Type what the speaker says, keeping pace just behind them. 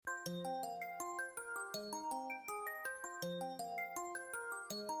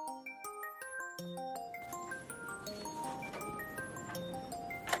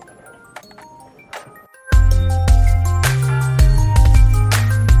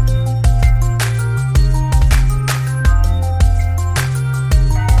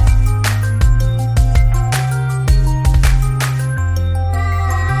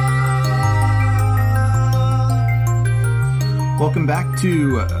Welcome back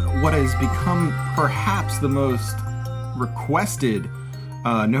to what has become perhaps the most requested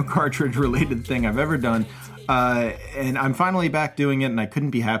no cartridge related thing I've ever done. And I'm finally back doing it, and I couldn't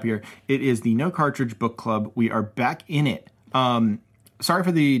be happier. It is the No Cartridge Book Club. We are back in it. Sorry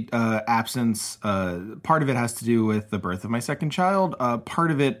for the absence. Part of it has to do with the birth of my second child.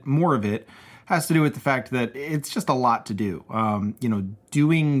 Part of it, more of it, has to do with the fact that it's just a lot to do.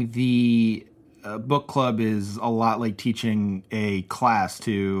 Doing the book club is a lot like teaching a class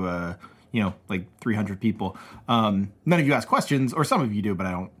to, like 300 people. None of you ask questions, or some of you do, but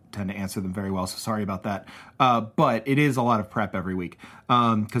I don't tend to answer them very well, so sorry about that. But it is a lot of prep every week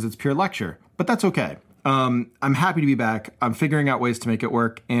because it's pure lecture, but that's okay. I'm happy to be back. I'm figuring out ways to make it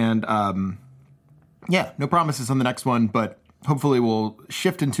work, and no promises on the next one, but hopefully we'll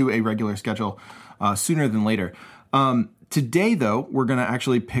shift into a regular schedule sooner than later. Today, though, we're going to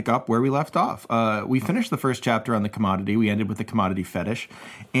actually pick up where we left off. We finished the first chapter on the commodity. We ended with the commodity fetish.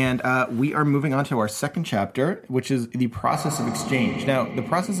 And we are moving on to our second chapter, which is the process of exchange. Now, the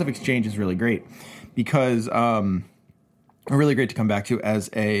process of exchange is really great because really great to come back to as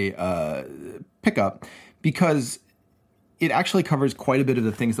a pickup because it actually covers quite a bit of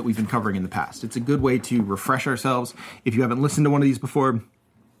the things that we've been covering in the past. It's a good way to refresh ourselves. If you haven't listened to one of these before,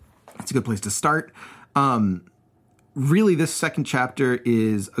 it's a good place to start. Really, this second chapter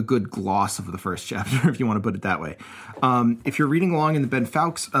is a good gloss of the first chapter, if you want to put it that way. If you're reading along in the Ben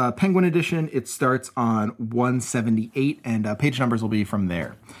Fowkes Penguin edition, it starts on 178, and page numbers will be from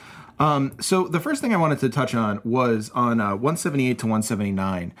there. So the first thing I wanted to touch on was on 178 to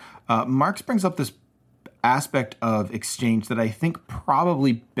 179. Marx brings up this aspect of exchange that I think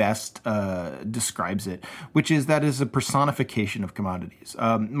probably best describes it, which is that is a personification of commodities.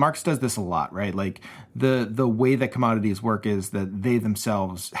 Marx does this a lot, right? Like the way that commodities work is that they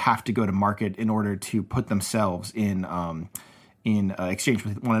themselves have to go to market in order to put themselves in exchange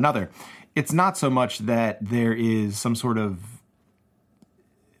with one another. It's not so much that there is some sort of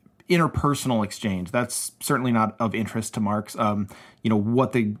interpersonal exchange. That's certainly not of interest to Marx.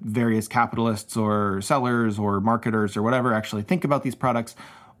 What the various capitalists or sellers or marketers or whatever actually think about these products.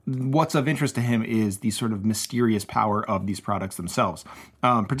 What's of interest to him is the sort of mysterious power of these products themselves,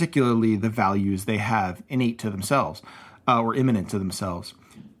 particularly the values they have innate to themselves or imminent to themselves.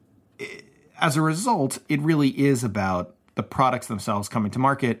 As a result, it really is about the products themselves coming to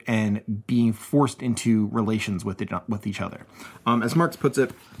market and being forced into relations with each other. As Marx puts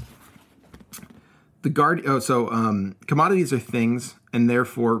it, commodities are things, and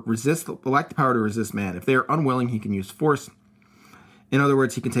therefore lack the power to resist man. If they are unwilling, he can use force. In other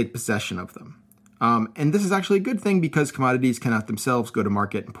words, he can take possession of them. And this is actually a good thing because commodities cannot themselves go to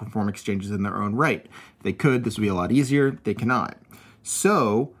market and perform exchanges in their own right. If they could, this would be a lot easier. They cannot.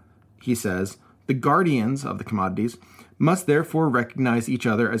 So, he says, the guardians of the commodities must therefore recognize each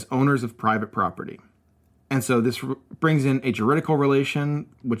other as owners of private property. And so this brings in a juridical relation,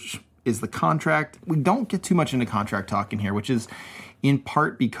 which is the contract. We don't get too much into contract talk in here, which is in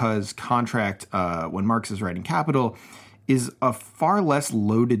part because contract, when Marx is writing Capital, is a far less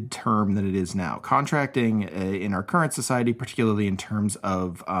loaded term than it is now. Contracting in our current society, particularly in terms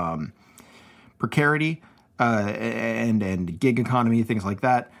of precarity and gig economy, things like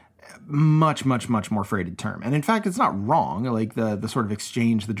that, much more freighted term. And in fact, it's not wrong. Like the sort of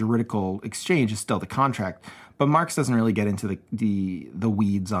exchange, the juridical exchange is still the contract. But Marx doesn't really get into the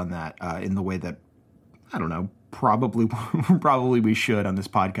weeds on that in the way that, I don't know, probably we should on this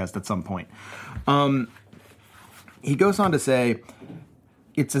podcast at some point. He goes on to say,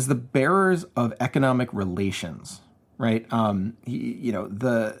 it's as the bearers of economic relations, right?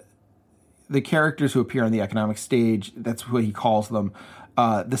 The characters who appear on the economic stage, that's what he calls them,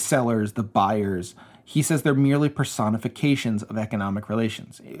 the sellers, the buyers. He says they're merely personifications of economic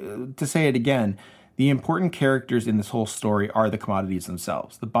relations. To say it again, the important characters in this whole story are the commodities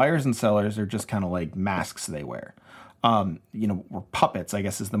themselves. The buyers and sellers are just kind of like masks they wear. Or puppets, I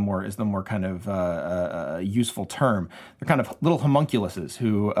guess is the more kind of useful term. They're kind of little homunculuses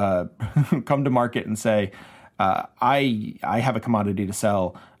who come to market and say, I have a commodity to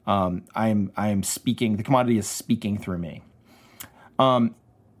sell. I'm speaking. The commodity is speaking through me. And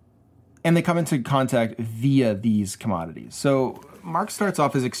they come into contact via these commodities. So Marx starts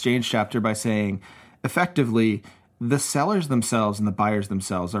off his exchange chapter by saying, effectively, the sellers themselves and the buyers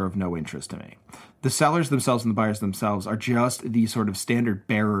themselves are of no interest to me. The sellers themselves and the buyers themselves are just the sort of standard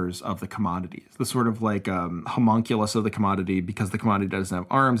bearers of the commodities, the sort of like homunculus of the commodity, because the commodity doesn't have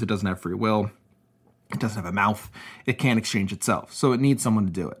arms, it doesn't have free will, it doesn't have a mouth, it can't exchange itself. So it needs someone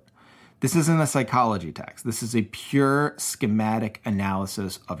to do it. This isn't a psychology text. This is a pure schematic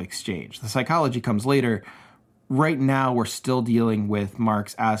analysis of exchange. The psychology comes later. Right now, we're still dealing with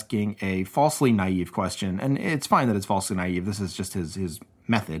Marx asking a falsely naive question, and it's fine that it's falsely naive. This is just his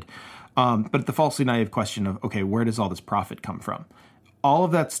method. But the falsely naive question of, okay, where does all this profit come from? All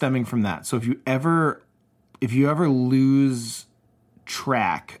of that stemming from that. So if you ever lose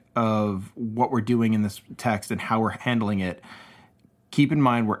track of what we're doing in this text and how we're handling it, keep in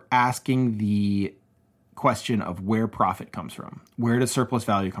mind we're asking the question of where profit comes from. Where does surplus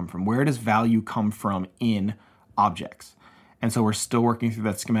value come from? Where does value come from in objects? And so we're still working through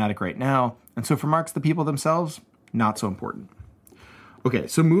that schematic right now. And so for Marx, the people themselves, not so important. Okay,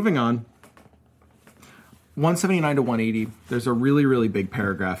 so moving on. 179 to 180, there's a really, really big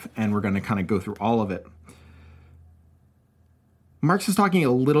paragraph, and we're going to kind of go through all of it. Marx is talking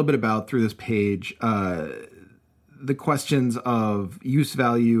a little bit about, through this page, the questions of use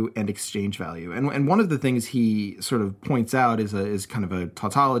value and exchange value. And one of the things he sort of points out is kind of a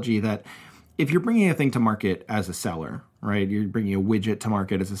tautology that if you're bringing a thing to market as a seller, right, you're bringing a widget to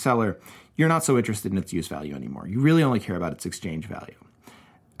market as a seller, you're not so interested in its use value anymore. You really only care about its exchange value.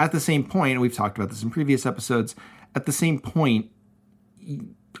 At the same point, and we've talked about this in previous episodes, at the same point,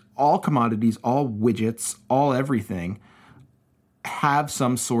 all commodities, all widgets, all everything have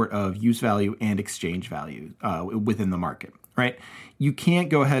some sort of use value and exchange value within the market, right? You can't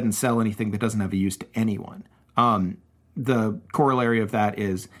go ahead and sell anything that doesn't have a use to anyone. The corollary of that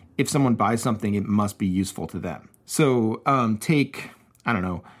is if someone buys something, it must be useful to them. So take, I don't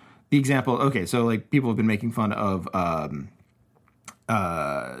know, the example. Okay, so like people have been making fun of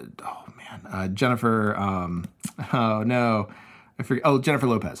Jennifer. Jennifer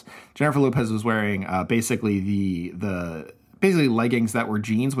Lopez. Jennifer Lopez was wearing basically basically leggings that were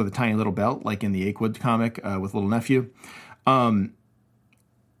jeans with a tiny little belt, like in the Akewood comic with Little Nephew.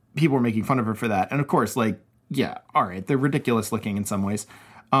 People were making fun of her for that, and of course, like, yeah, all right, they're ridiculous looking in some ways.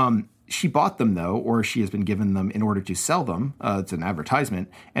 She bought them, though, or she has been given them in order to sell them. It's an advertisement,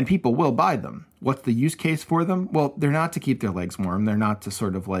 and people will buy them. What's the use case for them? Well, they're not to keep their legs warm. They're not to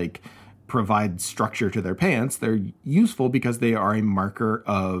sort of like provide structure to their pants. They're useful because they are a marker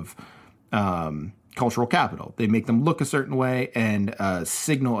of cultural capital. They make them look a certain way and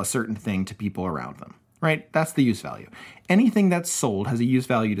signal a certain thing to people around them, right? That's the use value. Anything that's sold has a use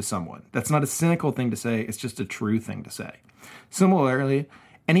value to someone. That's not a cynical thing to say. It's just a true thing to say. Similarly,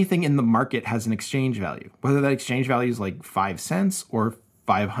 anything in the market has an exchange value, whether that exchange value is like 5 cents or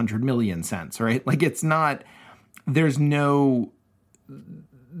 500 million cents, right? Like it's not, there's no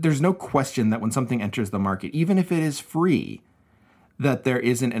question that when something enters the market, even if it is free, that there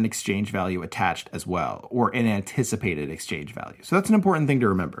isn't an exchange value attached as well, or an anticipated exchange value. So that's an important thing to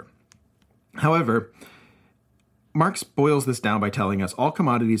remember. However, Marx boils this down by telling us all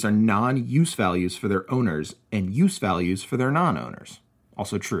commodities are non-use values for their owners and use values for their non-owners.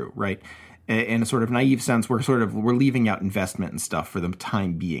 Also true, right? In a sort of naive sense, we're leaving out investment and stuff for the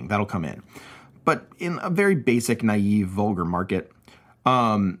time being. That'll come in. But in a very basic, naive, vulgar market,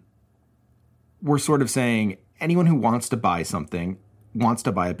 we're sort of saying anyone who wants to buy something wants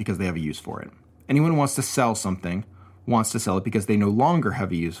to buy it because they have a use for it. Anyone who wants to sell something wants to sell it because they no longer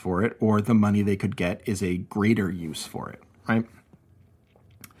have a use for it, or the money they could get is a greater use for it, right?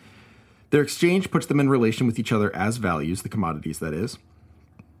 Their exchange puts them in relation with each other as values, the commodities that is,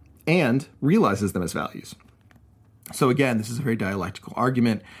 and realizes them as values. So again, this is a very dialectical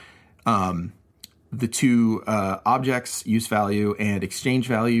argument. The two objects, use value and exchange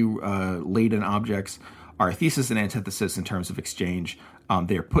value, laden objects, are a thesis and antithesis in terms of exchange.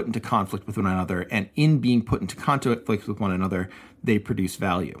 They are put into conflict with one another, and in being put into conflict with one another, they produce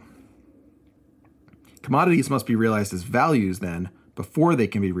value. Commodities must be realized as values, then, before they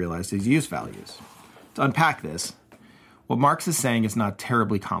can be realized as use values. To unpack this, what Marx is saying is not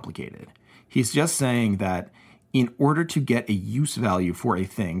terribly complicated. He's just saying that in order to get a use value for a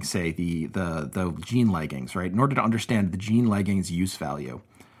thing, say the jean leggings, right? In order to understand the jean leggings use value,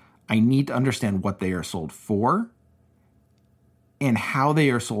 I need to understand what they are sold for and how they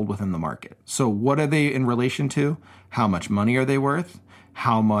are sold within the market. So what are they in relation to? How much money are they worth?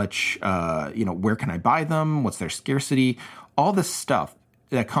 How much, where can I buy them? What's their scarcity? All this stuff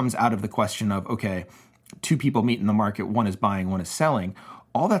that comes out of the question of, okay, two people meet in the market, one is buying, one is selling.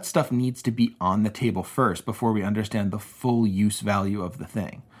 all that stuff needs to be on the table first before we understand the full use value of the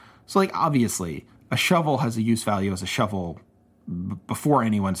thing. So like, obviously, a shovel has a use value as a shovel before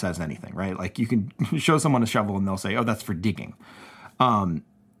anyone says anything, right? Like you can show someone a shovel and they'll say, oh, that's for digging.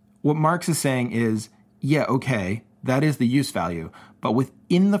 What Marx is saying is, yeah, okay, that is the use value. But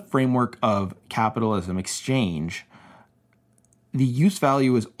within the framework of capitalism exchange, the use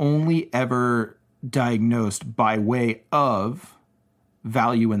value is only ever diagnosed by way of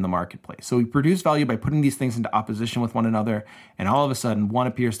value in the marketplace. So we produce value by putting these things into opposition with one another, and all of a sudden one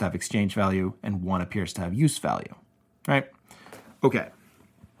appears to have exchange value and one appears to have use value, right? Okay.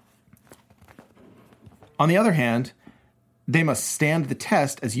 On the other hand, they must stand the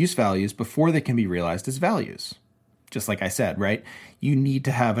test as use values before they can be realized as values. Just like I said, right? You need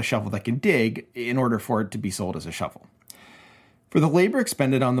to have a shovel that can dig in order for it to be sold as a shovel. For the labor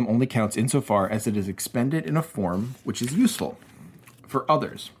expended on them only counts insofar as it is expended in a form which is useful for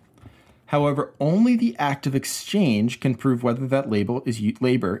others. However, only the act of exchange can prove whether that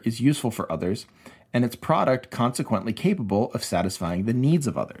labor is useful for others, and its product consequently capable of satisfying the needs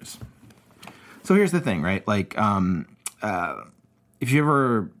of others. So here's the thing, right? Like, if you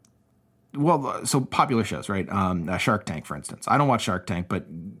ever, so popular shows, right? Shark Tank, for instance. I don't watch Shark Tank, but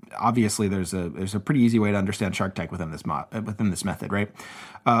obviously there's a pretty easy way to understand Shark Tank within this method, right?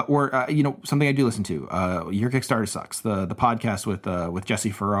 Or something I do listen to, Your Kickstarter Sucks, the podcast with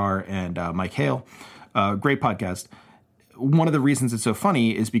Jesse Farrar and Mike Hale, great podcast. One of the reasons it's so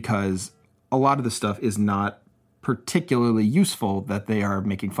funny is because a lot of the stuff is not particularly useful that they are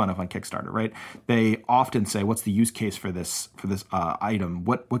making fun of on Kickstarter, right? They often say, what's the use case for this item?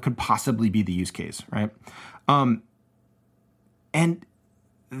 What could possibly be the use case, right? And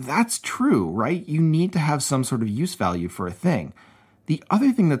that's true, right? You need to have some sort of use value for a thing. The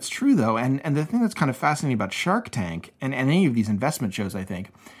other thing that's true, though, and the thing that's kind of fascinating about Shark Tank and any of these investment shows, I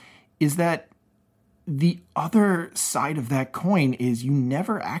think, is that the other side of that coin is you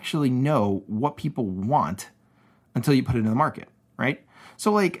never actually know what people want until you put it in the market, right?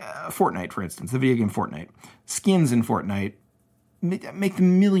 So like Fortnite, for instance, the video game Fortnite, skins in Fortnite make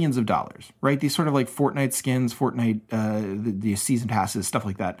them millions of dollars, right? These sort of like Fortnite skins, Fortnite, the season passes, stuff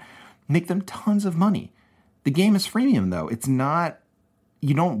like that, make them tons of money. The game is freemium, though. It's not,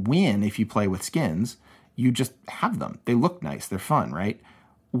 you don't win if you play with skins. You just have them. They look nice. They're fun, right?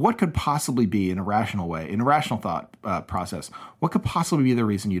 What could possibly be, in a rational way, in a rational thought process, what could possibly be the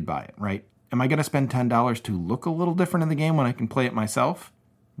reason you'd buy it, right? Am I going to spend $10 to look a little different in the game when I can play it myself?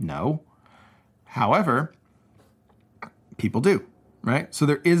 No. However, people do, right? So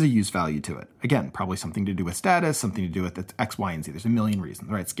there is a use value to it. Again, probably something to do with status, something to do with X, Y, and Z. There's a million reasons,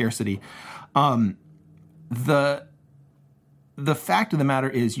 right? Scarcity. The fact of the matter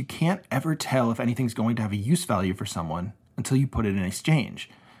is you can't ever tell if anything's going to have a use value for someone until you put it in exchange.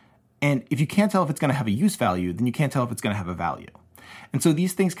 And if you can't tell if it's going to have a use value, then you can't tell if it's going to have a value. And so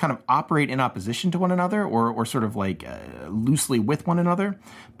these things kind of operate in opposition to one another or sort of like loosely with one another.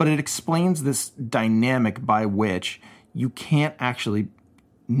 But it explains this dynamic by which you can't actually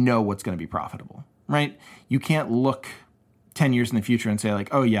know what's going to be profitable, right? You can't look 10 years in the future and say like,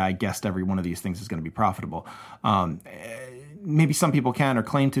 oh yeah, I guessed every one of these things is going to be profitable. Maybe some people can or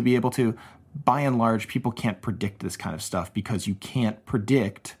claim to be able to. By and large, people can't predict this kind of stuff because you can't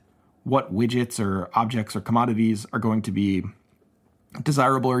predict what widgets or objects or commodities are going to be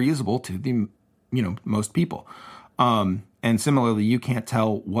desirable or usable to the, most people. And similarly, you can't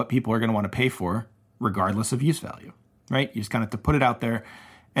tell what people are going to want to pay for regardless of use value, right? You just kind of have to put it out there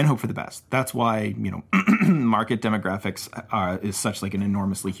and hope for the best. That's why, market demographics is such like an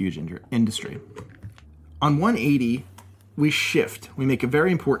enormously huge industry. On 180, we make a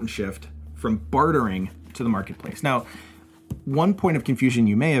very important shift from bartering to the marketplace. Now, one point of confusion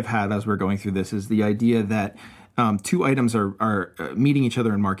you may have had as we're going through this is the idea that two items are meeting each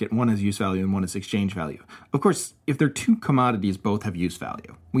other in market. One is use value and one is exchange value. Of course, if they're two commodities, both have use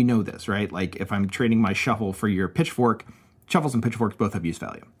value. We know this, right? Like if I'm trading my shovel for your pitchfork, shovels and pitchforks both have use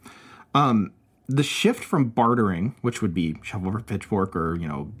value. The shift from bartering, which would be shovel for pitchfork or,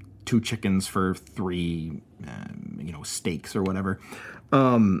 2 chickens for 3, steaks or whatever,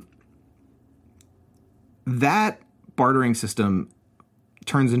 that bartering system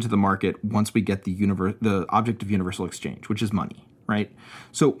turns into the market once we get the object of universal exchange, which is money, right?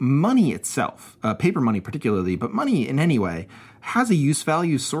 So money itself, paper money particularly, but money in any way, has a use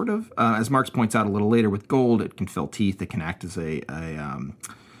value, sort of. As Marx points out a little later, with gold, it can fill teeth. It can act as a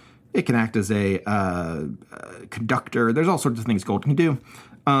conductor. There's all sorts of things gold can do.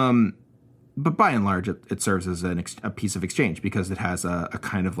 But by and large, it serves as a piece of exchange because it has a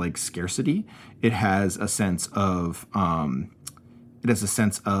kind of like scarcity. It has a sense of It has a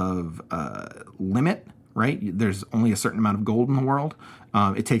sense of limit, right? There's only a certain amount of gold in the world.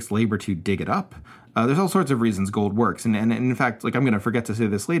 It takes labor to dig it up. There's all sorts of reasons gold works. And in fact, like I'm going to forget to say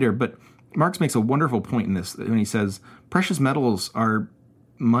this later, but Marx makes a wonderful point in this when he says precious metals are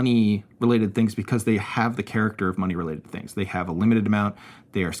money-related things because they have the character of money-related things. They have a limited amount,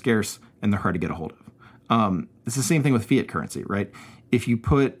 they are scarce, and they're hard to get a hold of. It's the same thing with fiat currency, right? If you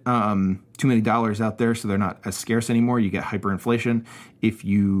put too many dollars out there so they're not as scarce anymore, you get hyperinflation. If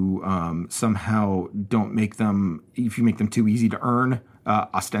you somehow don't make them, if you make them too easy to earn,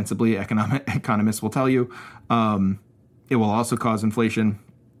 ostensibly economists will tell you, it will also cause inflation.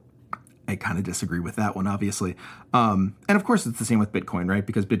 I kind of disagree with that one, obviously. And of course, it's the same with Bitcoin, right?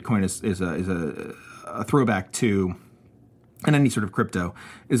 Because Bitcoin is a throwback to, and any sort of crypto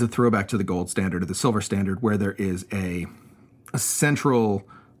is a throwback to the gold standard or the silver standard, where there is a central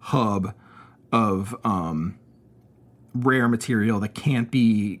hub of rare material that can't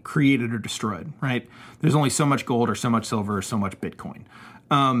be created or destroyed, right? There's only so much gold or so much silver or so much Bitcoin.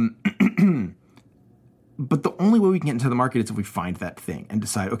 But the only way we can get into the market is if we find that thing and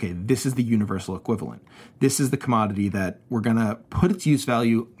decide, okay, this is the universal equivalent. This is the commodity that we're going to put its use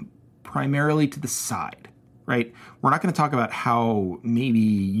value primarily to the side, right? We're not going to talk about how maybe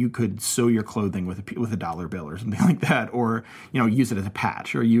you could sew your clothing with a dollar bill or something like that, or, use it as a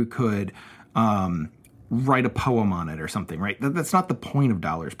patch, or you could write a poem on it or something, right? That's not the point of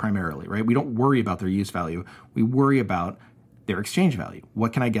dollars primarily, right? We don't worry about their use value. We worry about their exchange value.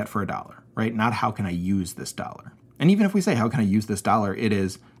 What can I get for a dollar, right? Not how can I use this dollar. And even if we say, how can I use this dollar? It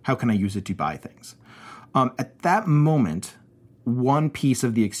is, how can I use it to buy things? At that moment, one piece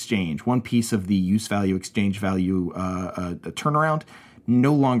of the exchange, one piece of the use value, exchange value turnaround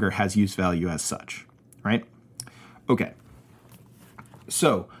no longer has use value as such, right? Okay.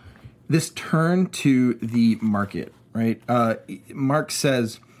 So this turn to the market, right? Marx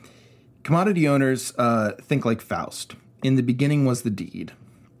says, commodity owners think like Faust. In the beginning was the deed.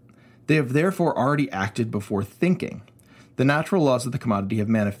 They have therefore already acted before thinking. The natural laws of the commodity have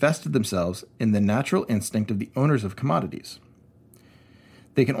manifested themselves in the natural instinct of the owners of commodities.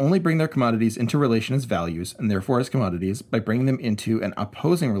 They can only bring their commodities into relation as values, and therefore as commodities, by bringing them into an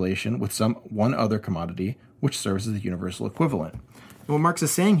opposing relation with some one other commodity, which serves as the universal equivalent. And what Marx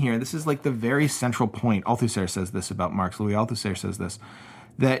is saying here, this is like the very central point. Althusser says this about Marx. Louis Althusser says this,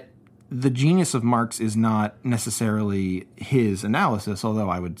 that the genius of Marx is not necessarily his analysis, although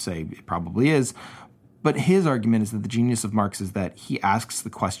I would say it probably is. But his argument is that the genius of Marx is that he asks the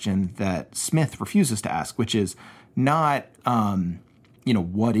question that Smith refuses to ask, which is not,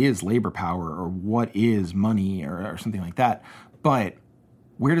 what is labor power or what is money or something like that, but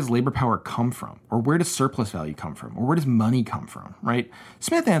where does labor power come from? Or where does surplus value come from? Or where does money come from, right?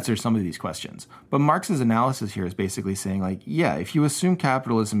 Smith answers some of these questions, but Marx's analysis here is basically saying, like, yeah, if you assume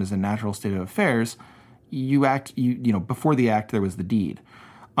capitalism is a natural state of affairs, before the act, there was the deed.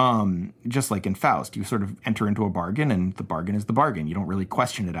 Just like in Faust, you sort of enter into a bargain and the bargain is the bargain. You don't really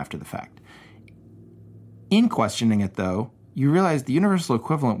question it after the fact. In questioning it, though, you realize the universal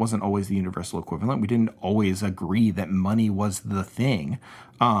equivalent wasn't always the universal equivalent. We didn't always agree that money was the thing.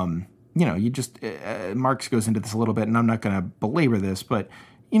 Marx goes into this a little bit, and I'm not going to belabor this, but,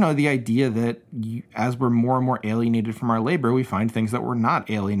 the idea that as we're more and more alienated from our labor, we find things that we're not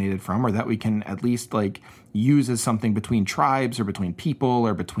alienated from, or that we can at least use as something between tribes or between people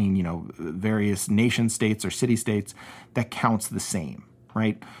or between, various nation states or city states that counts the same,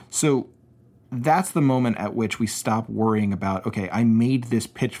 right? So that's the moment at which we stop worrying about, okay, I made this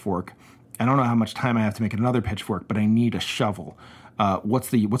pitchfork. I don't know how much time I have to make another pitchfork, but I need a shovel. What's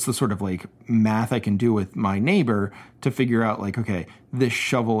the sort of math I can do with my neighbor to figure out okay, this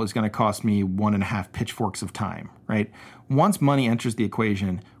shovel is going to cost me 1.5 pitchforks of time, right? Once money enters the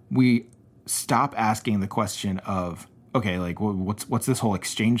equation, we stop asking the question of, okay, what's this whole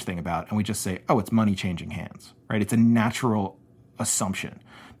exchange thing about? And we just say, oh, it's money changing hands, right? It's a natural assumption.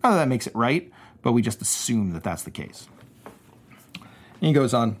 Not that makes it right, but we just assume that that's the case. And he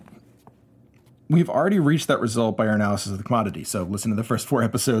goes on, we've already reached that result by our analysis of the commodity. So listen to the first 4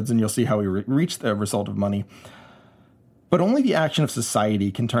 episodes and you'll see how we reach the result of money. But only the action of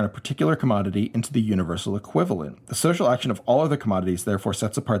society can turn a particular commodity into the universal equivalent. The social action of all other commodities therefore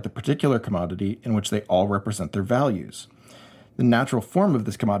sets apart the particular commodity in which they all represent their values. The natural form of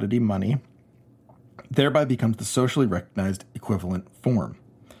this commodity, money, thereby becomes the socially recognized equivalent form.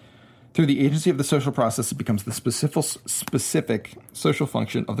 Through the agency of the social process, it becomes the specific social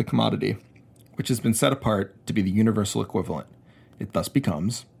function of the commodity, which has been set apart to be the universal equivalent. It thus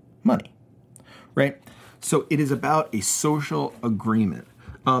becomes money, right? So it is about a social agreement.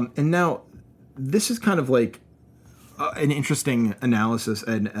 And now this is kind of an interesting analysis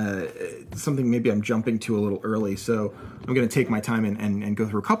and something maybe I'm jumping to a little early. So I'm going to take my time and go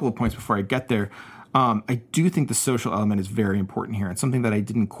through a couple of points before I get there. I do think the social element is very important here, and something that I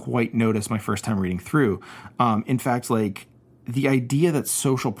didn't quite notice my first time reading through. In fact, like the idea that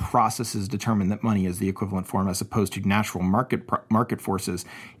social processes determine that money is the equivalent form as opposed to natural market forces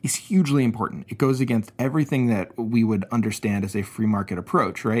is hugely important. It goes against everything that we would understand as a free market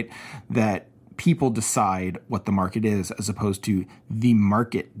approach, right? That people decide what the market is as opposed to the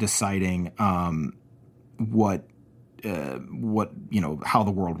market deciding what how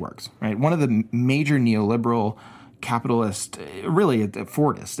the world works, right? One of the major neoliberal capitalist, really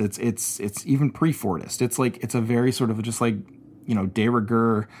Fordist. It's even pre-Fordist. It's a very sort of just like, de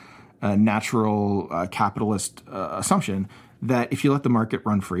rigueur, natural capitalist assumption that if you let the market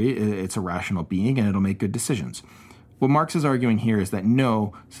run free, it's a rational being and it'll make good decisions. What Marx is arguing here is that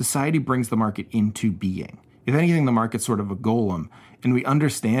no, society brings the market into being. If anything, the market's sort of a golem, and we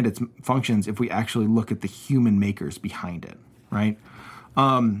understand its functions if we actually look at the human makers behind it, right?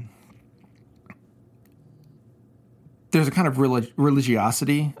 There's a kind of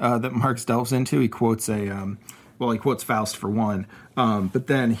religiosity that Marx delves into. He quotes he quotes Faust for one, but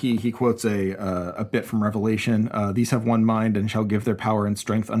then he quotes a bit from Revelation. These have one mind and shall give their power and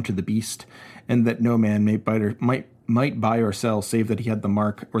strength unto the beast, and that no man might buy or sell save that he had the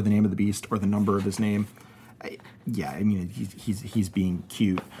mark or the name of the beast or the number of his name. He's being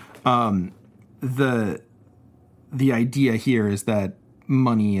cute. The idea here is that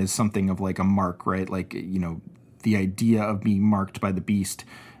money is something of like a mark, right? Like, the idea of being marked by the beast,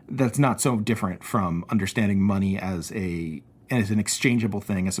 that's not so different from understanding money as an exchangeable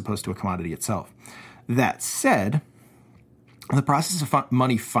thing as opposed to a commodity itself. That said, the process of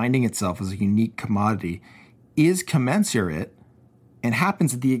money finding itself as a unique commodity is commensurate and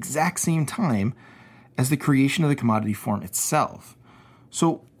happens at the exact same time as the creation of the commodity form itself.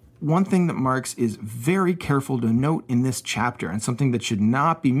 So one thing that Marx is very careful to note in this chapter, and something that should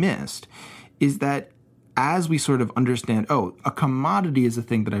not be missed, is that as we sort of understand, a commodity is a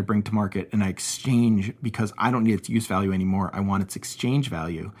thing that I bring to market and I exchange because I don't need its use value anymore, I want its exchange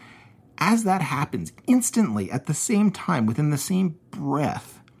value. As that happens instantly, at the same time, within the same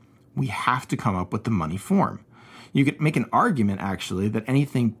breath, we have to come up with the money form. You could make an argument, actually, that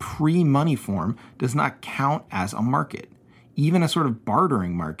anything pre-money form does not count as a market. Even a sort of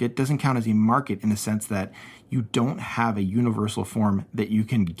bartering market doesn't count as a market in the sense that you don't have a universal form that you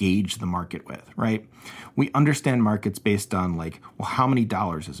can gauge the market with, right? We understand markets based on how many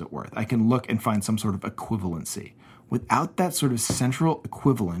dollars is it worth? I can look and find some sort of equivalency. Without that sort of central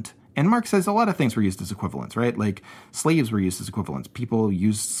equivalent, and Marx says a lot of things were used as equivalents, right? Like slaves were used as equivalents. People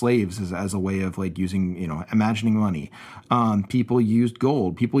used slaves as a way of using, imagining money. People used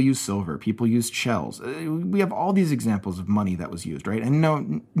gold. People used silver. People used shells. We have all these examples of money that was used, right? And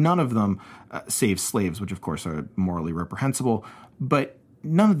no, none of them save slaves, which of course are morally reprehensible. But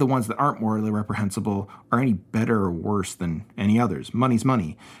none of the ones that aren't morally reprehensible are any better or worse than any others. Money's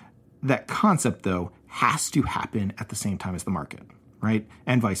money. That concept, though, has to happen at the same time as the market, right?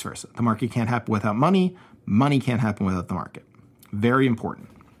 And vice versa. The market can't happen without money. Money can't happen without the market. Very important.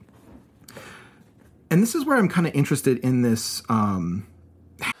 And this is where I'm kind of interested in this.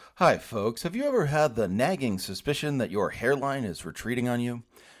 Hi, folks. Have you ever had the nagging suspicion that your hairline is retreating on you?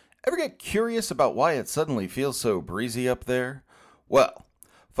 Ever get curious about why it suddenly feels so breezy up there? Well,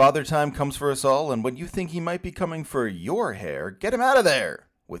 Father Time comes for us all, and when you think he might be coming for your hair, get him out of there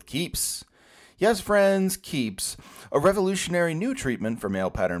with Keeps. Yes, friends, Keeps, a revolutionary new treatment for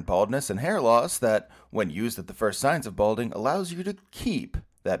male pattern baldness and hair loss that, when used at the first signs of balding, allows you to keep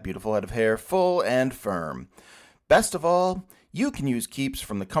that beautiful head of hair full and firm. Best of all, you can use Keeps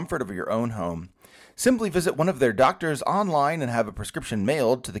from the comfort of your own home. Simply visit one of their doctors online and have a prescription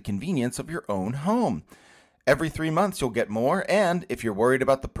mailed to the convenience of your own home. Every 3 months you'll get more, and if you're worried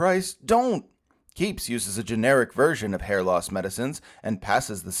about the price, don't. Keeps uses a generic version of hair loss medicines and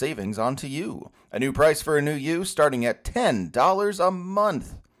passes the savings on to you. A new price for a new you starting at $10 a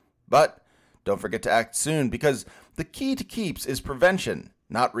month. But don't forget to act soon, because the key to Keeps is prevention,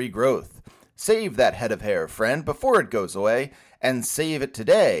 not regrowth. Save that head of hair, friend, before it goes away, and save it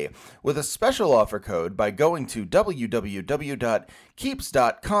today with a special offer code by going to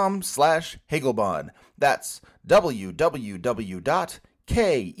www.keeps.com/Hegelbon. That's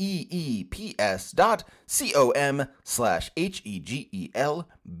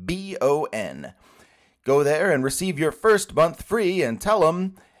www.keeps.com/Hegelbon. Go there and receive your first month free and tell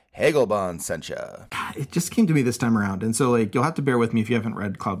them Hegelbon sent you. It just came to me this time around. And so you'll have to bear with me if you haven't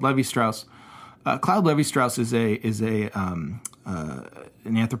read Claude Lévi-Strauss. Claude Lévi-Strauss is an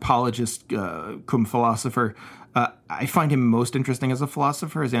anthropologist, cum philosopher. I find him most interesting as a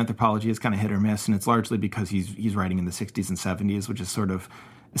philosopher. His anthropology is kind of hit or miss, and it's largely because he's writing in the 60s and 70s, which is sort of,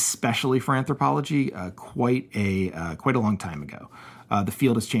 especially for anthropology, quite a long time ago. The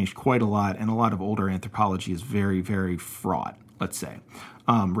field has changed quite a lot, and a lot of older anthropology is very, very fraught, let's say.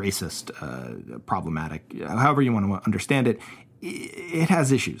 Racist, problematic, however you want to understand it. It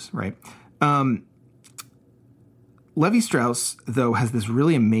has issues, right? Lévi-Strauss, though, has this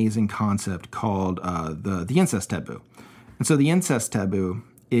really amazing concept called the incest taboo. And so the incest taboo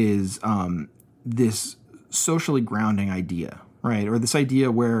is this socially grounding idea, right? Or this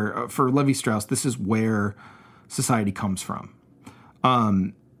idea where, for Lévi-Strauss, this is where society comes from.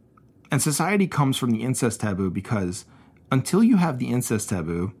 And society comes from the incest taboo because until you have the incest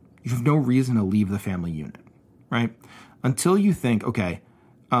taboo, you have no reason to leave the family unit, right? Until you think, okay,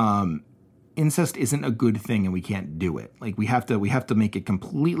 incest isn't a good thing and we can't do it. Like we have to make it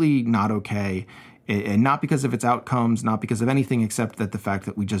completely not okay, and not because of its outcomes, not because of anything except that the fact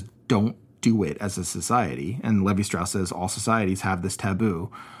that we just don't do it as a society. And Lévi-Strauss says all societies have this taboo.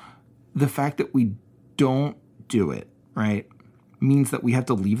 The fact that we don't do it, right, means that we have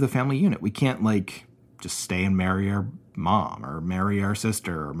to leave the family unit. We can't like just stay and marry our mom or marry our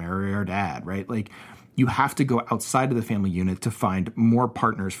sister or marry our dad, right? Like you have to go outside of the family unit to find more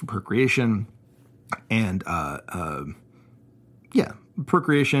partners for procreation and,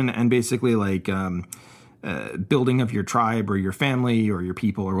 procreation and basically like building of your tribe or your family or your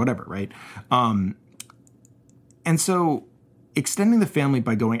people or whatever, right? And so extending the family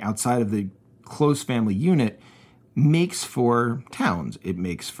by going outside of the close family unit makes for towns. It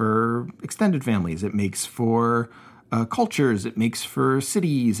makes for extended families. It makes for cultures. It makes for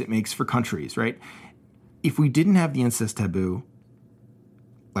cities. It makes for countries, right? If we didn't have the incest taboo,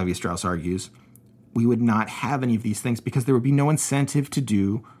 Lévi-Strauss argues, we would not have any of these things because there would be no incentive to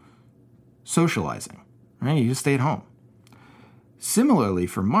do socializing, right? You just stay at home. Similarly,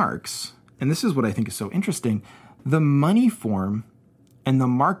 for Marx, and this is what I think is so interesting, the money form and the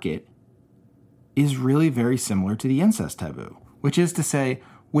market is really very similar to the incest taboo, which is to say,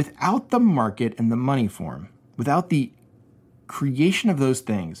 without the market and the money form, without the creation of those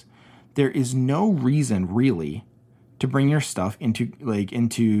things, there is no reason really to bring your stuff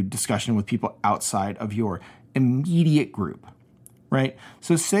into discussion with people outside of your immediate group, right?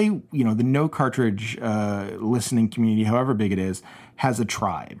 So say, the no cartridge listening community, however big it is, has a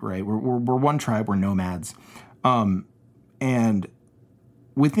tribe, right? We're one tribe, we're nomads. And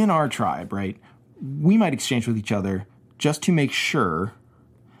within our tribe, right, we might exchange with each other just to make sure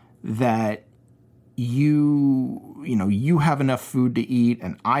that you have enough food to eat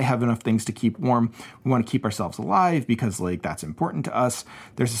and I have enough things to keep warm. We want to keep ourselves alive because that's important to us.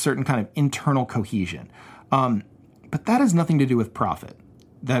 There's a certain kind of internal cohesion. But that has nothing to do with profit.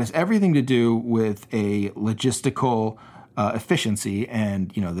 That has everything to do with a logistical efficiency and,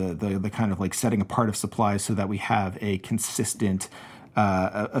 the kind of like setting apart of supplies so that we have a consistent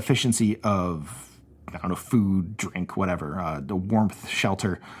efficiency of, food, drink, whatever, the warmth,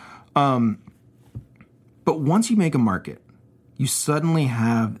 shelter. But once you make a market, you suddenly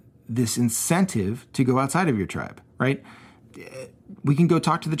have this incentive to go outside of your tribe, right? We can go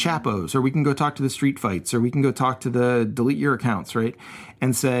talk to the Chapos, or we can go talk to the Street Fights, or we can go talk to the Delete Your Accounts, right?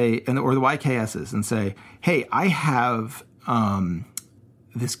 And say, or the YKSs, and say, hey, I have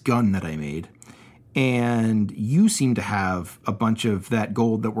this gun that I made, and you seem to have a bunch of that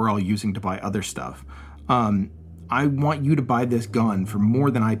gold that we're all using to buy other stuff. I want you to buy this gun for more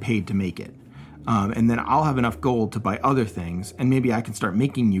than I paid to make it. And then I'll have enough gold to buy other things, and maybe I can start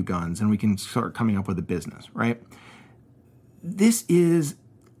making new guns, and we can start coming up with a business, right? This is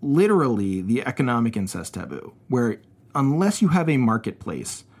literally the economic incest taboo, where unless you have a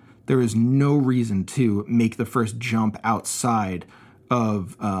marketplace, there is no reason to make the first jump outside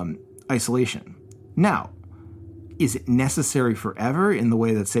of isolation. Now, is it necessary forever in the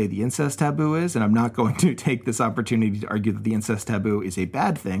way that, say, the incest taboo is? And I'm not going to take this opportunity to argue that the incest taboo is a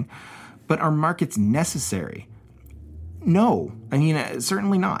bad thing, but are markets necessary? No. I mean,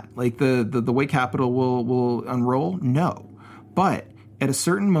 certainly not. Like the way capital will unroll? No. But at a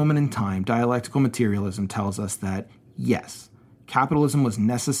certain moment in time, dialectical materialism tells us that, yes, capitalism was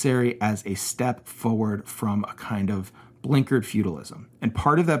necessary as a step forward from a kind of blinkered feudalism. And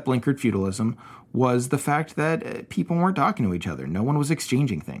part of that blinkered feudalism was the fact that people weren't talking to each other. No one was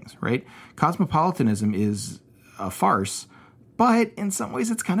exchanging things, right? Cosmopolitanism is a farce, but in some ways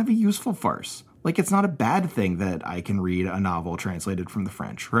it's kind of a useful farce. Like, it's not a bad thing that I can read a novel translated from the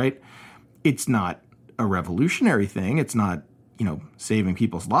French, right? It's not a revolutionary thing. It's not, saving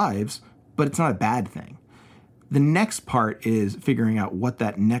people's lives, but it's not a bad thing. The next part is figuring out what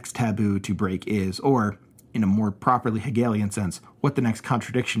that next taboo to break is, or in a more properly Hegelian sense, what the next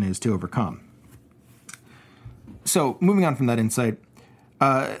contradiction is to overcome. So moving on from that insight,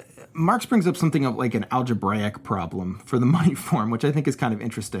 Marx brings up something of like an algebraic problem for the money form, which I think is kind of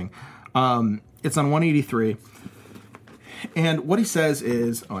interesting. It's on 183. And what he says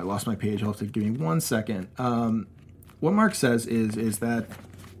is, I lost my page. I'll have to give me 1 second. What Marx says is that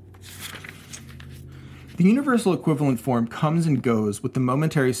the universal equivalent form comes and goes with the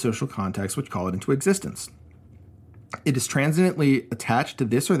momentary social context which call it into existence. It is transiently attached to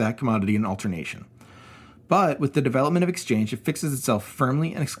this or that commodity in alternation. But with the development of exchange, it fixes itself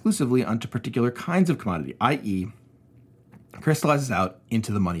firmly and exclusively onto particular kinds of commodity, i.e., crystallizes out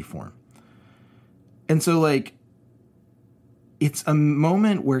into the money form. And so, like, it's a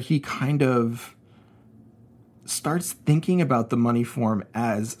moment where he kind of starts thinking about the money form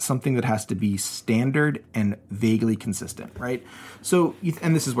as something that has to be standard and vaguely consistent, right? So,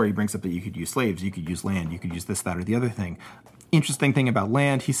 and this is where he brings up that you could use slaves, you could use land, you could use this, that, or the other thing. Interesting thing about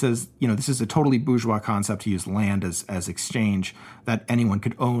land, he says, this is a totally bourgeois concept to use land as exchange, that anyone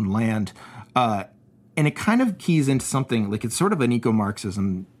could own land. And it kind of keys into something, like it's sort of an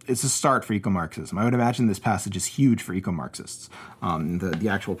eco-Marxism. It's a start for eco-Marxism. I would imagine this passage is huge for eco-Marxists. The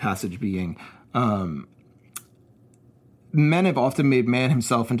actual passage being, men have often made man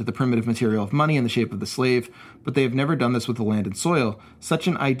himself into the primitive material of money in the shape of the slave, but they have never done this with the land and soil. Such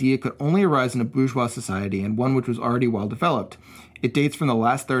an idea could only arise in a bourgeois society, and one which was already well developed. It dates from the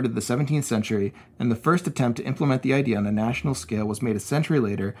last third of the 17th century, and the first attempt to implement the idea on a national scale was made a century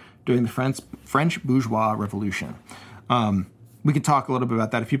later during the French bourgeois revolution. We could talk a little bit about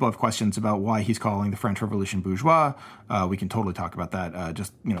that. If people have questions about why he's calling the French Revolution bourgeois, we can totally talk about that.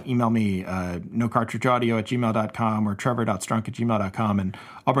 Just email me, nocartridgeaudio@gmail.com or trevor.strunk@gmail.com, and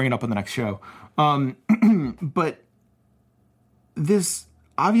I'll bring it up on the next show. But this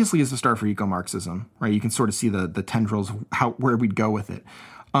obviously is a start for eco-Marxism, right? You can sort of see the tendrils, where we'd go with it.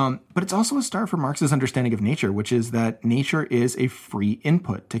 But it's also a start for Marx's understanding of nature, which is that nature is a free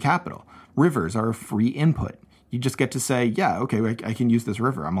input to capital. Rivers are a free input. You just get to say, yeah, okay, I can use this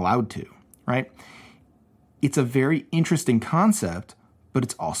river. I'm allowed to, right? It's a very interesting concept, but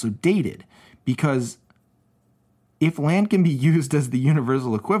it's also dated, because if land can be used as the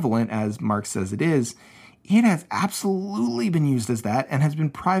universal equivalent, as Marx says it is, it has absolutely been used as that and has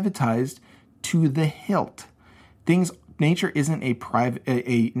been privatized to the hilt. Nature isn't a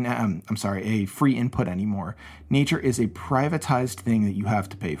free input anymore. Nature is a privatized thing that you have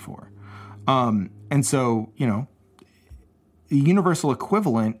to pay for. And so, the universal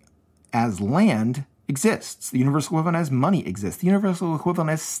equivalent as land exists. The universal equivalent as money exists. The universal equivalent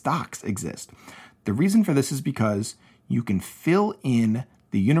as stocks exist. The reason for this is because you can fill in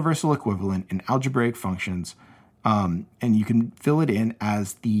the universal equivalent in algebraic functions, and you can fill it in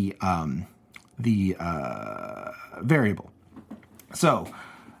as the variable. So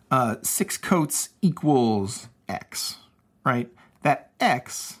 6 coats equals X, right? That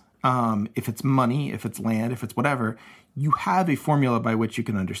X, if it's money, if it's land, if it's whatever, you have a formula by which you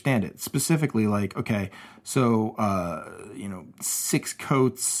can understand it. Specifically, like, okay, so 6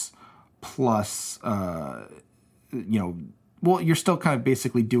 coats plus, you're still kind of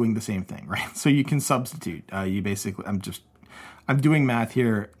basically doing the same thing, right? So you can substitute. I'm doing math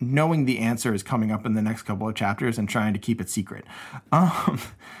here, knowing the answer is coming up in the next couple of chapters and trying to keep it secret.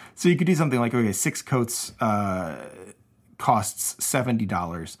 So you could do something like, okay, 6 coats costs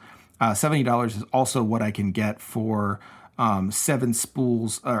 $70. $70 is also what I can get for 7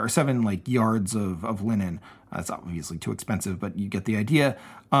 spools or 7 yards of linen. That's obviously too expensive, but you get the idea.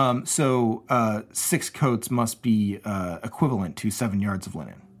 So 6 coats must be equivalent to 7 yards of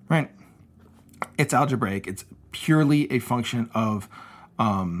linen, right? It's algebraic. It's purely a function of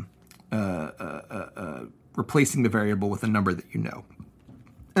replacing the variable with a number that you know.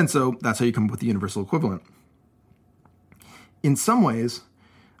 And so that's how you come up with the universal equivalent. In some ways,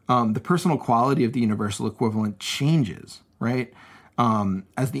 the personal quality of the universal equivalent changes, right?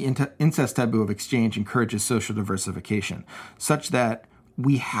 As the incest taboo of exchange encourages social diversification, such that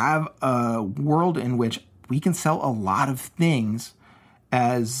we have a world in which we can sell a lot of things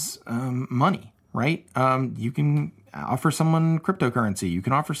as money, right? You can offer someone cryptocurrency. You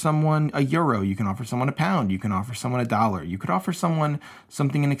can offer someone a euro. You can offer someone a pound. You can offer someone $1. You could offer someone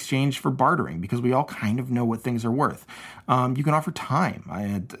something in exchange for bartering, because we all kind of know what things are worth. You can offer time.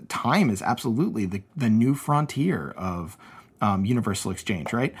 Time is absolutely the new frontier of universal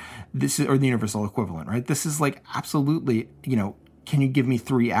exchange, right? This is, or the universal equivalent, right? This is like absolutely, can you give me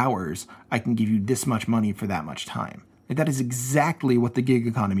 3 hours? I can give you this much money for that much time. That is exactly what the gig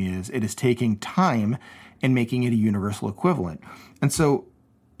economy is. It is taking time and making it a universal equivalent. And so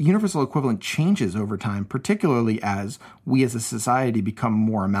universal equivalent changes over time, particularly as we as a society become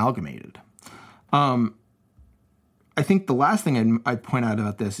more amalgamated. I think the last thing I'd point out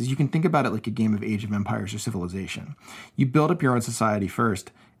about this is you can think about it like a game of Age of Empires or Civilization. You build up your own society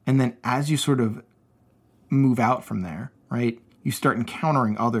first, and then as you sort of move out from there, right, you start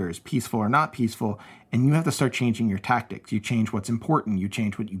encountering others, peaceful or not peaceful, and you have to start changing your tactics. You change what's important. You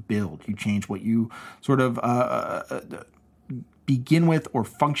change what you build. You change what you sort of begin with or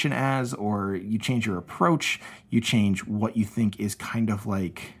function as, or you change your approach. You change what you think is kind of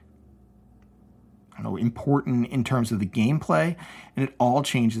like, I don't know, important in terms of the gameplay. And it all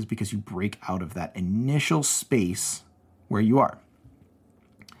changes because you break out of that initial space where you are.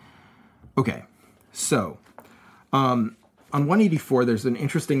 Okay, so on 184, there's an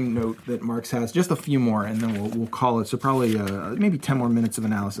interesting note that Marx has, just a few more, and then we'll call it. So probably maybe 10 more minutes of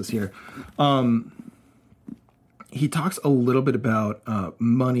analysis here. He talks a little bit about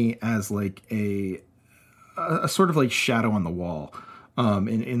money as like a sort of like shadow on the wall,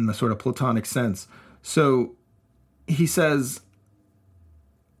 in the sort of Platonic sense. So he says,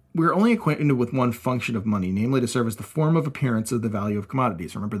 we're only acquainted with one function of money, namely to serve as the form of appearance of the value of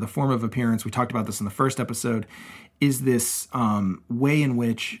commodities. Remember, the form of appearance, we talked about this in the first episode, is this way in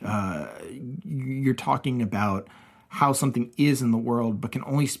which you're talking about how something is in the world, but can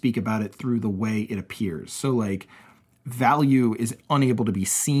only speak about it through the way it appears. So like value is unable to be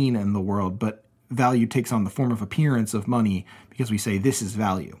seen in the world, but value takes on the form of appearance of money because we say this is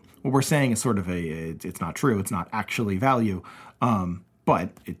value. What we're saying is sort of it's not true. It's not actually value.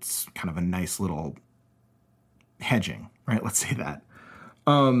 But it's kind of a nice little hedging, right? Let's say that.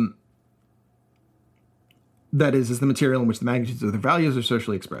 That is the material in which the magnitudes of their values are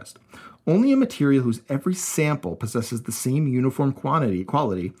socially expressed. Only a material whose every sample possesses the same uniform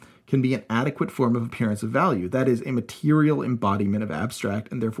quality can be an adequate form of appearance of value. That is, a material embodiment of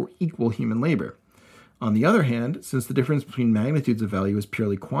abstract and therefore equal human labor. On the other hand, since the difference between magnitudes of value is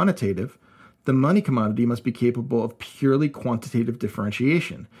purely quantitative, the money commodity must be capable of purely quantitative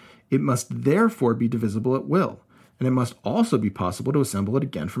differentiation. It must therefore be divisible at will, and it must also be possible to assemble it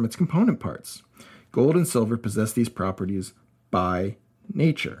again from its component parts. Gold and silver possess these properties by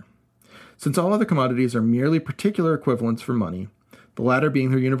nature. Since all other commodities are merely particular equivalents for money, the latter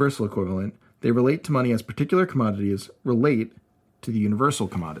being their universal equivalent, they relate to money as particular commodities relate to the universal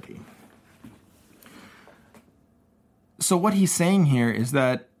commodity. So what he's saying here is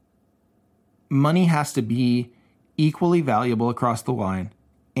that money has to be equally valuable across the line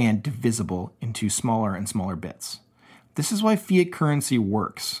and divisible into smaller and smaller bits. This is why fiat currency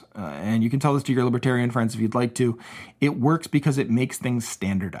works. And you can tell this to your libertarian friends if you'd like to. It works because it makes things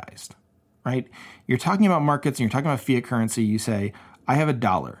standardized, right? You're talking about markets and you're talking about fiat currency. You say, I have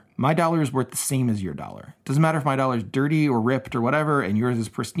 $1. My dollar is worth the same as your dollar. Doesn't matter if my dollar is dirty or ripped or whatever and yours is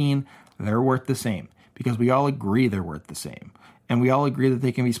pristine. They're worth the same because we all agree they're worth the same. And we all agree that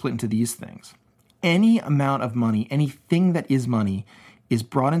they can be split into these things. Any amount of money, anything that is money, is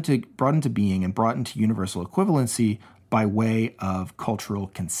brought into being and brought into universal equivalency by way of cultural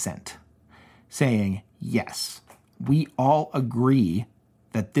consent, saying, yes, we all agree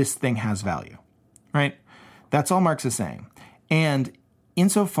that this thing has value, right? That's all Marx is saying. And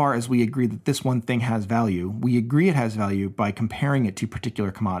insofar as we agree that this one thing has value, we agree it has value by comparing it to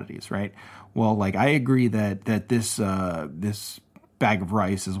particular commodities, right? Well, like I agree that this bag of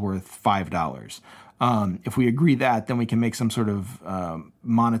rice is worth $5. If we agree that, then we can make some sort of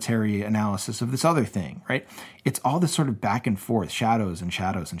monetary analysis of this other thing, right? It's all this sort of back and forth, shadows and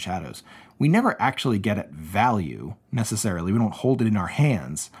shadows and shadows. We never actually get at value necessarily. We don't hold it in our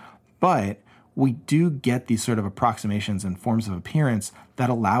hands, but we do get these sort of approximations and forms of appearance that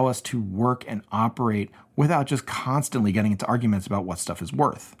allow us to work and operate without just constantly getting into arguments about what stuff is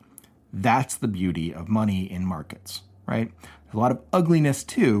worth. That's the beauty of money in markets, right? There's a lot of ugliness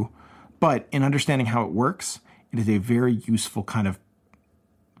too, but in understanding how it works, it is a very useful kind of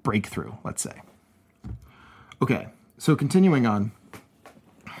breakthrough, let's say. Okay, so continuing on,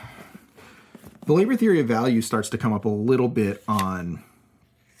 the labor theory of value starts to come up a little bit on,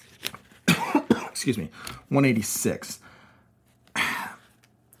 186.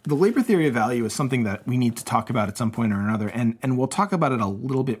 The labor theory of value is something that we need to talk about at some point or another, and we'll talk about it a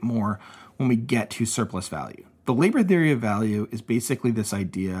little bit more when we get to surplus value. The labor theory of value is basically this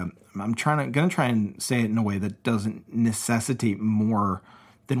idea. I'm going to try and say it in a way that doesn't necessitate more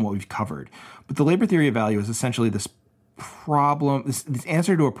than what we've covered. But the labor theory of value is essentially this problem, this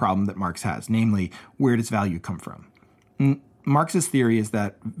answer to a problem that Marx has, namely, where does value come from? Marx's theory is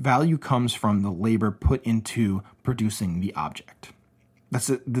that value comes from the labor put into producing the object. That's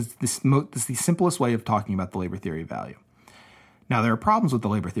the simplest way of talking about the labor theory of value. Now, there are problems with the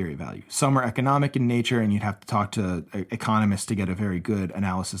labor theory of value. Some are economic in nature, and you'd have to talk to economists to get a very good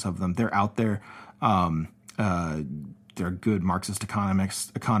analysis of them. They're out there. They're good Marxist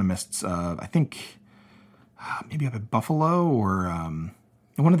economists. I think maybe up at Buffalo or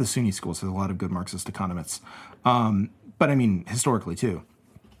one of the SUNY schools has a lot of good Marxist economists. But I mean, historically too.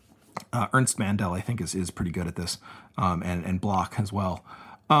 Ernst Mandel, I think, is pretty good at this, and Bloch as well.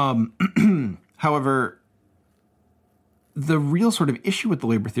 However, the real sort of issue with the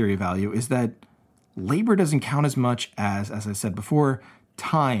labor theory of value is that labor doesn't count as much as I said before,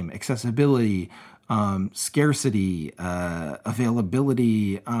 time, accessibility, scarcity,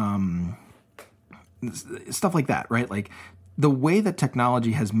 availability, stuff like that, right? Like the way that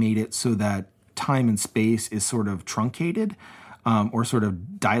technology has made it so that time and space is sort of truncated or sort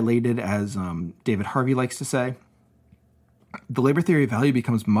of dilated, as David Harvey likes to say, the labor theory of value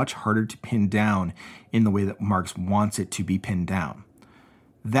becomes much harder to pin down in the way that Marx wants it to be pinned down.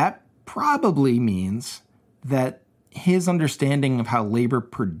 That probably means that his understanding of how labor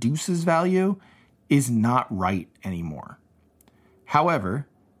produces value is not right anymore. However,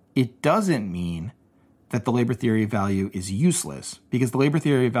 it doesn't mean that the labor theory of value is useless, because the labor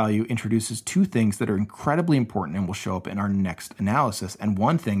theory of value introduces two things that are incredibly important and will show up in our next analysis, and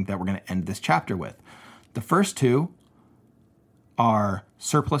one thing that we're going to end this chapter with. The first two are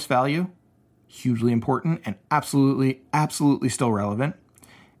surplus value, hugely important and absolutely still relevant,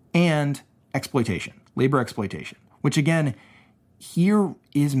 and exploitation, labor exploitation, which again, here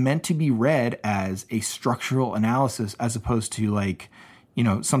is meant to be read as a structural analysis as opposed to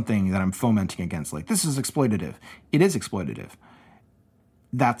something that I'm fomenting against, like this is exploitative. It is exploitative.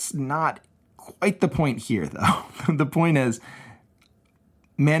 That's not quite the point here, though. The point is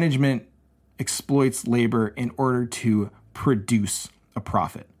management exploits labor in order to produce a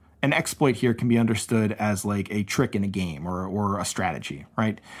profit. An exploit here can be understood as like a trick in a game or a strategy,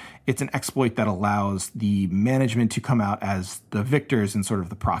 right? It's an exploit that allows the management to come out as the victors in sort of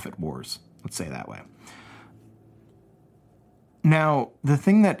the profit wars. Let's say that way. Now, the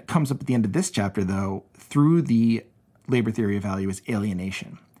thing that comes up at the end of this chapter, though, through the labor theory of value is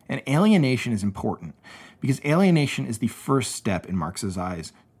alienation. And alienation is important because alienation is the first step in Marx's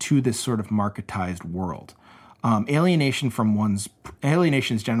eyes to this sort of marketized world. Alienation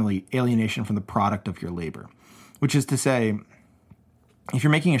is generally alienation from the product of your labor, which is to say, if you're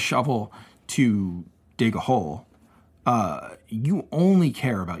making a shovel to dig a hole, you only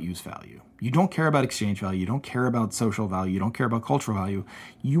care about use value. You don't care about exchange value. You don't care about social value. You don't care about cultural value.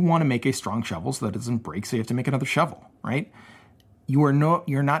 You want to make a strong shovel so that it doesn't break, so you have to make another shovel, right? You're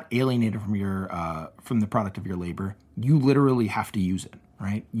not alienated from the product of your labor. You literally have to use it,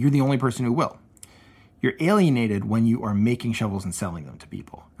 right? You're the only person who will. You're alienated when you are making shovels and selling them to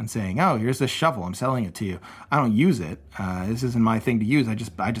people and saying, "Oh, here's this shovel. I'm selling it to you. I don't use it. This isn't my thing to use. I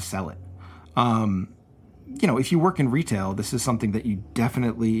just sell it." If you work in retail, this is something that you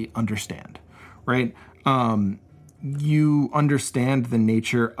definitely understand, right? You understand the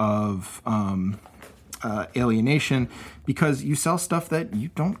nature of alienation because you sell stuff that you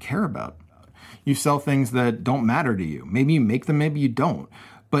don't care about. You sell things that don't matter to you. Maybe you make them, maybe you don't.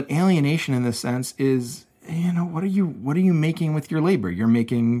 But alienation in this sense is, what are you making with your labor? You're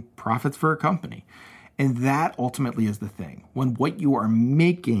making profits for a company. And that ultimately is the thing. When what you are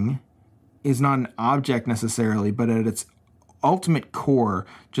making is not an object necessarily, but at its ultimate core,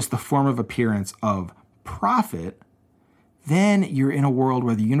 just the form of appearance of profit, then you're in a world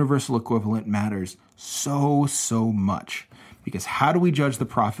where the universal equivalent matters so much. Because how do we judge the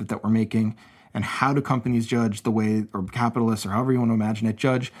profit that we're making? And how do companies judge the way, or capitalists, or however you want to imagine it,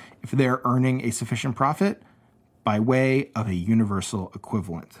 judge if they're earning a sufficient profit? By way of a universal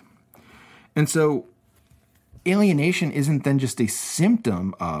equivalent. And so alienation isn't then just a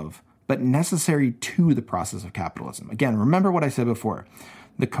symptom of, but necessary to the process of capitalism. Again, remember what I said before.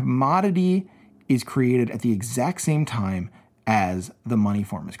 The commodity is created at the exact same time as the money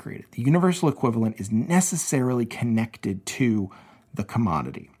form is created. The universal equivalent is necessarily connected to the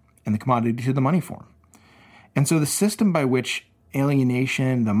commodity, and the commodity to the money form. And so the system by which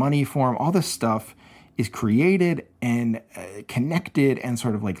alienation, the money form, all this stuff is created and connected and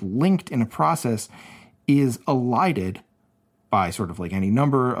sort of like linked in a process is elided by sort of like any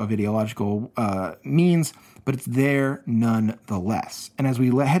number of ideological means, but it's there nonetheless. And as we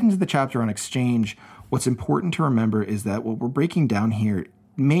head into the chapter on exchange, what's important to remember is that what we're breaking down here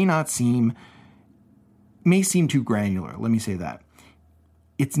may seem too granular. Let me say that.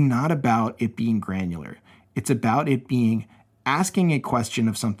 It's not about it being granular. It's about it being asking a question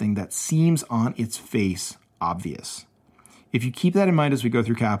of something that seems on its face obvious. If you keep that in mind as we go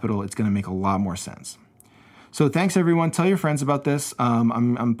through Capital, it's going to make a lot more sense. So thanks, everyone. Tell your friends about this.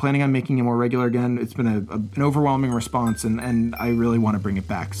 I'm planning on making it more regular again. It's been an overwhelming response, and I really want to bring it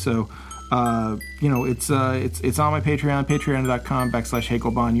back. So, it's on my Patreon,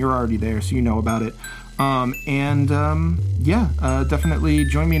 patreon.com/Hakelbon. You're already there, so you know about it. Definitely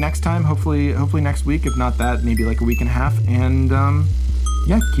join me next time. Hopefully next week. If not that, maybe like a week and a half. And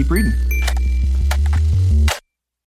keep reading.